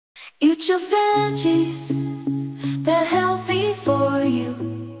Eat your veggies, they're healthy for you.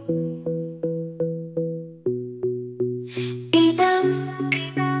 Eat them.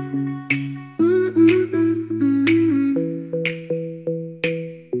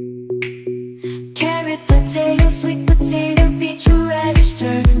 Carrot, potato, sweet potato, beetroot, radish,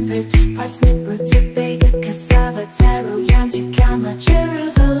 turnip, parsnip, rutabaga, cassava, taro, yam, jicama,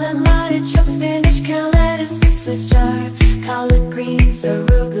 Jerusalem, artichoke, spinach, kale, lettuce, Swiss chard, collard greens,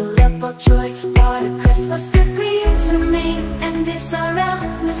 arugula, bok choy, watercress, mustard green, tomato, and beef sorrel,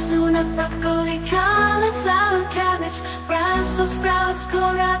 misuna, broccoli, cauliflower, cabbage, Brussels sprouts,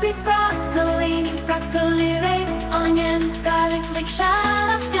 kohlrabi, broccolini, broccoli, rape, onion, garlic, leek,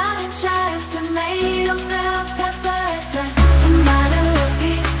 shallots, scallop, chives, tomato, bell pepper, tomato,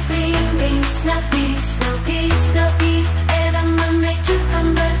 peas, green beans, snap peas, snow peas, edamame,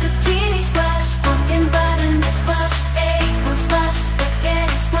 cucumber, zucchini, squash, pumpkin, butternut squash, acorn squash,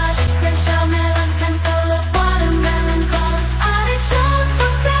 spaghetti squash, crenshaw melon, cantaloupe, watermelon, corn, artichoke,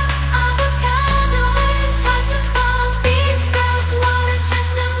 okra, avocado, lettuce, hearts and bulb, beans, sprouts, walnut,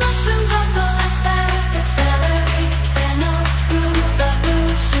 chestnut, mushroom, truffle, asparagus, celery, fennel, rhubarb,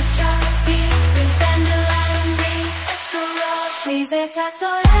 surfshark, beans, dandelion, greens, escargot, freezer,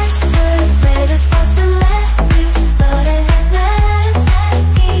 taxol, expert, lettuce, pasta, lettuce, butterhead, lettuce,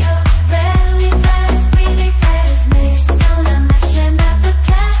 taquillo, red leaf lettuce, green leaf lettuce, mixona, mash and apple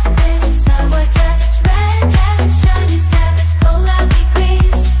cabbage, sour cabbage, red cabbage, Chinese cabbage, kohlrabi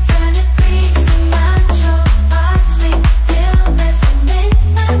greens, turnip greens, cilantro, parsley, dill, basil, mint,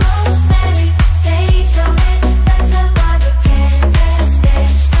 rosemary, sage, almond, basil, barber, carrots,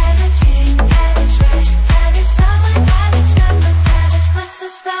 spinach, cabbage, king, cabbage, red cabbage, sour cabbage, number cabbage,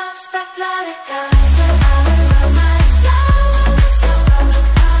 Brussels sprouts, sprout,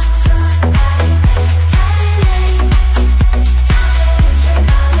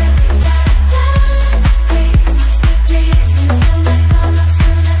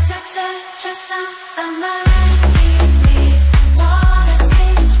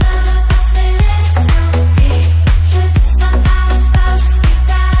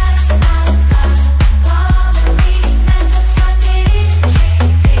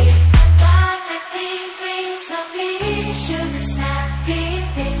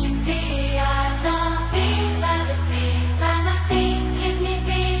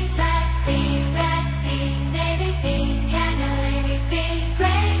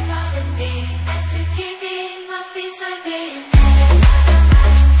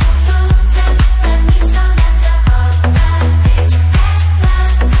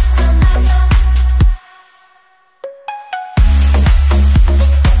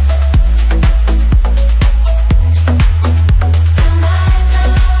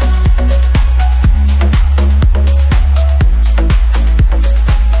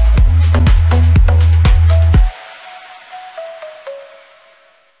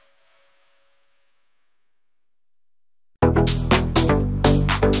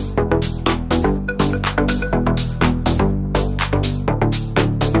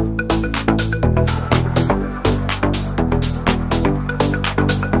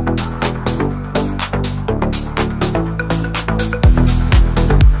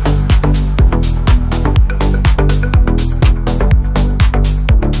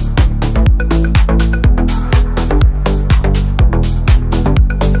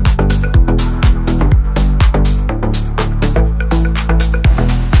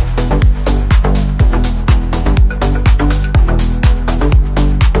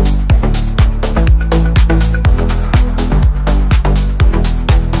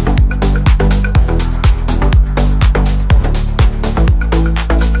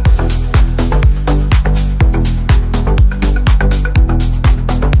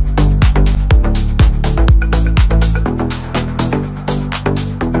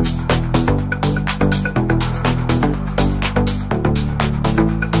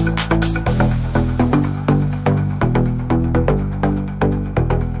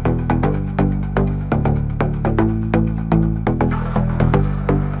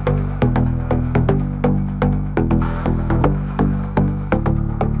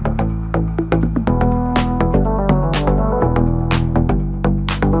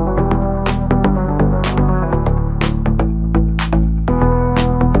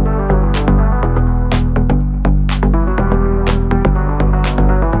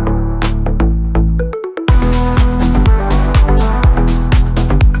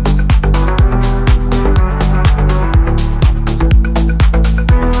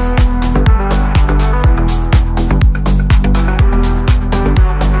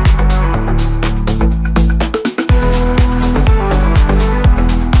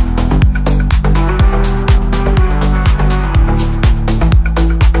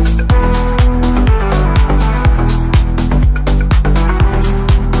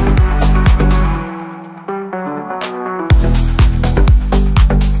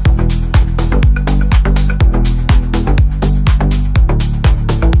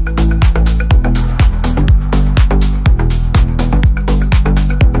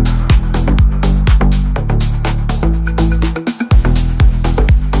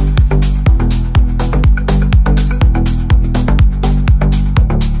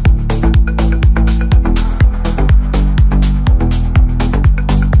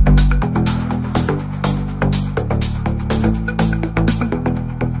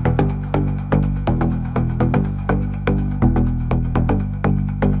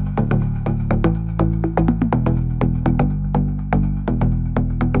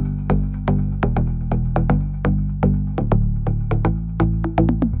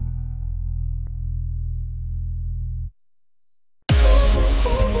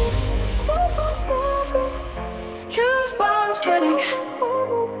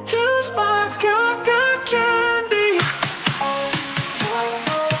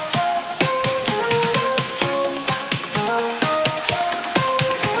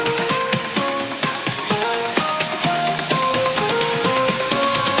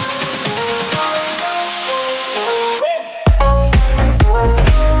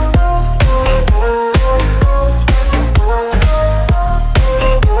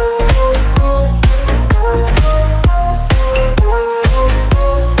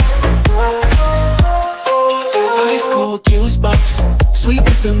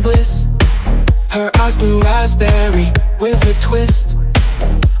 peace and bliss. Her eyes blue raspberry with a twist.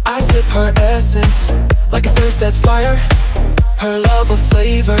 I sip her essence like a thirst that's fire. Her love of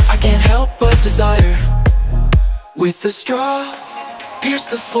flavor I can't help but desire. With the straw, pierce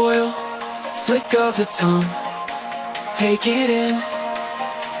the foil, flick of the tongue, take it in.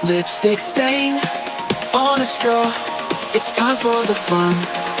 Lipstick stain on a straw. It's time for the fun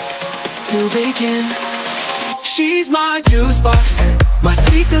to begin. She's my juice box, my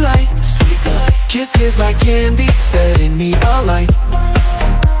sweet delight. Kisses like candy, setting me alight.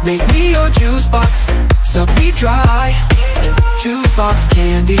 Make me your juice box, suck me dry. Juice box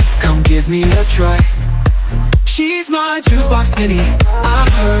candy, come give me a try. She's my juice box penny,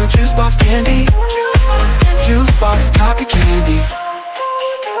 I'm her juice box candy. Juice box coca candy.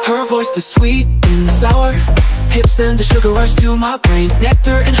 Her voice the sweet and the sour, hips and the sugar rush to my brain.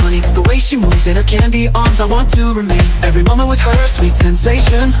 Nectar and honey, the way she moves in her candy arms, I want to remain. Every moment with her, sweet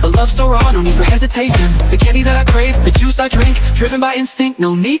sensation. A love so raw, no need for hesitation. The candy that I crave, the juice I drink, driven by instinct,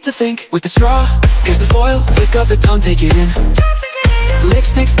 no need to think. With the straw, here's the foil, flick of the tongue, take it in.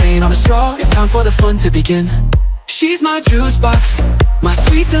 Lipstick stain on a straw, it's time for the fun to begin. She's my juice box, my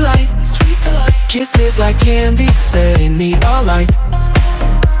sweet delight. Kisses like candy, setting me alight.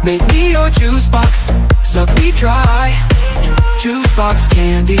 Make me your juice box, suck me dry. Juice box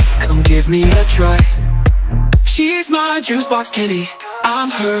candy, come give me a try. She's my juice box candy, I'm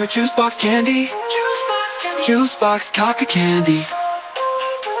her juice box candy. Juice box coca candy.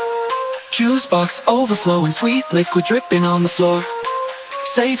 Juice box overflowing, sweet liquid dripping on the floor.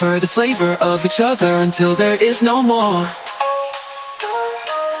 Savor the flavor of each other until there is no more.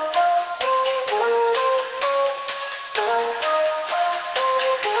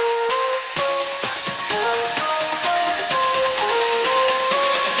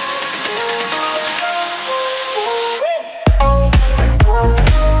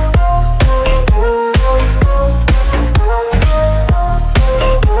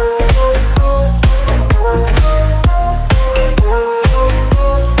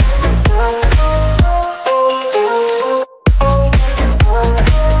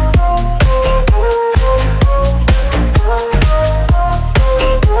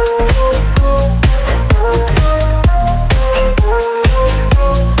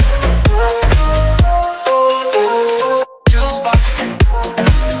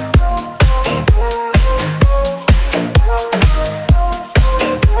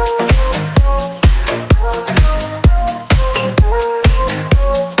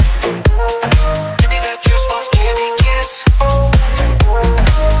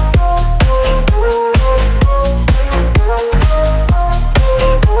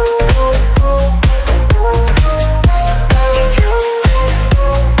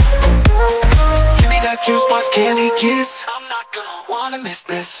 Candy kiss, I'm not gonna wanna miss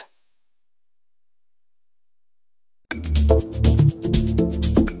this.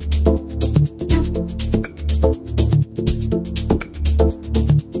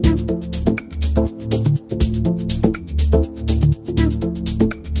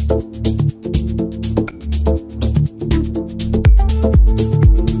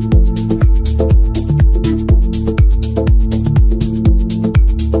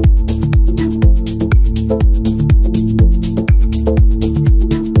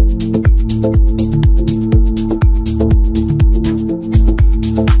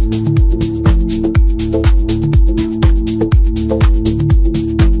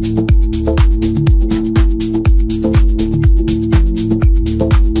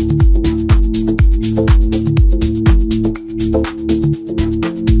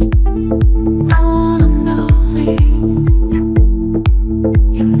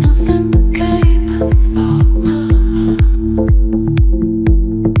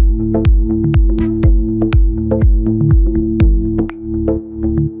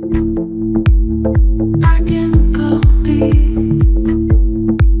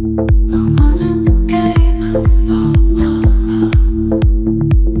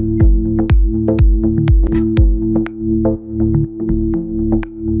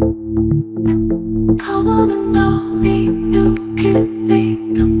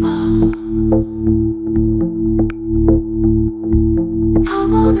 I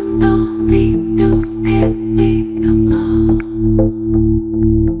wanna know